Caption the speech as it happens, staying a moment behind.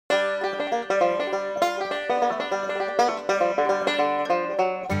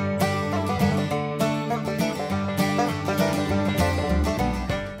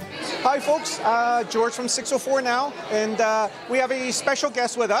folks, George from 604 Now, and we have a special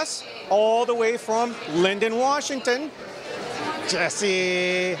guest with us, all the way from Linden, Washington.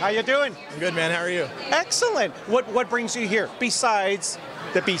 Jessie, how you doing? I'm good, man. How are you? Excellent. What brings you here besides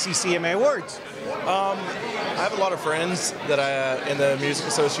the BCCMA Awards? I have a lot of friends that in the music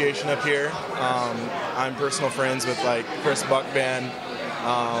association up here. I'm personal friends with like Chris Buckband,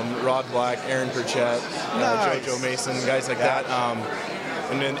 Rod Black, Aaron Pritchett, Nice. JoJo Mason, guys like that.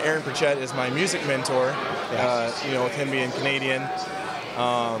 And then Aaron Pritchett is my music mentor. You know, with him being Canadian.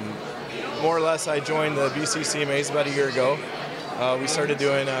 More or less, I joined the BCCMAs about a year ago. We started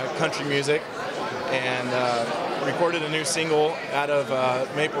doing country music and recorded a new single out of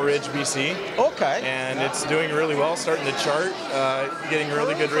Maple Ridge, BC. Okay. And it's doing really well, starting to chart, getting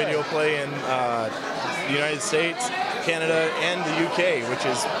really good radio play in the United States, Canada, and the UK, which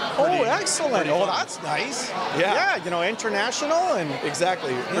is pretty, excellent. pretty Oh, fun. that's nice. Yeah. Yeah, you know, international and...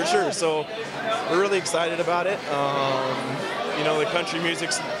 Exactly, for sure. So we're really excited about it. You know, the country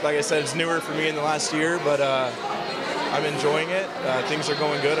music's, like I said, it's newer for me in the last year, but I'm enjoying it. Things are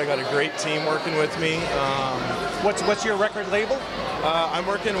going good. I got a great team working with me. What's your record label? I'm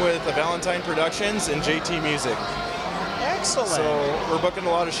working with Valentine Productions and JT Music. Excellent. So we're booking a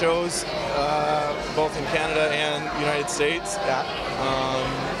lot of shows, both in Canada and United States.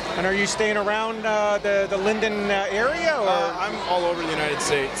 And are you staying around the Linden area? Or? I'm all over the United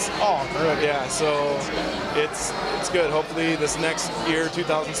States. Oh, good. Yeah, so it's good. Hopefully this next year,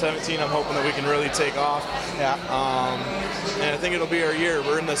 2017, I'm hoping that we can really take off. Yeah. And I think it'll be our year.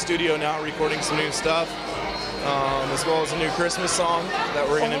 We're in the studio now recording some new stuff, as well as a new Christmas song that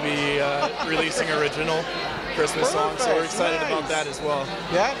we're going to be releasing, original Christmas song. So we're excited about that as well.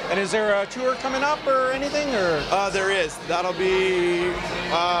 Yeah. And is there a tour coming up or anything? Or there is. That'll be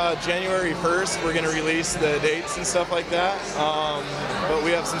January 1st. We're going to release the dates and stuff like that. But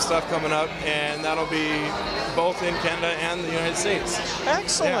we have some stuff coming up, and that'll be both in Canada and the United States.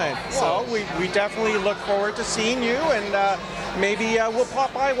 Excellent. Yeah, well, we definitely look forward to seeing you, and maybe we'll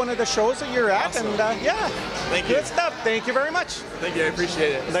pop by one of the shows that you're at. Awesome. And yeah, Thank you. Good stuff. Thank you very much. Thank you. I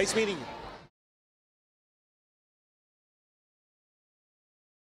appreciate it. Nice meeting you.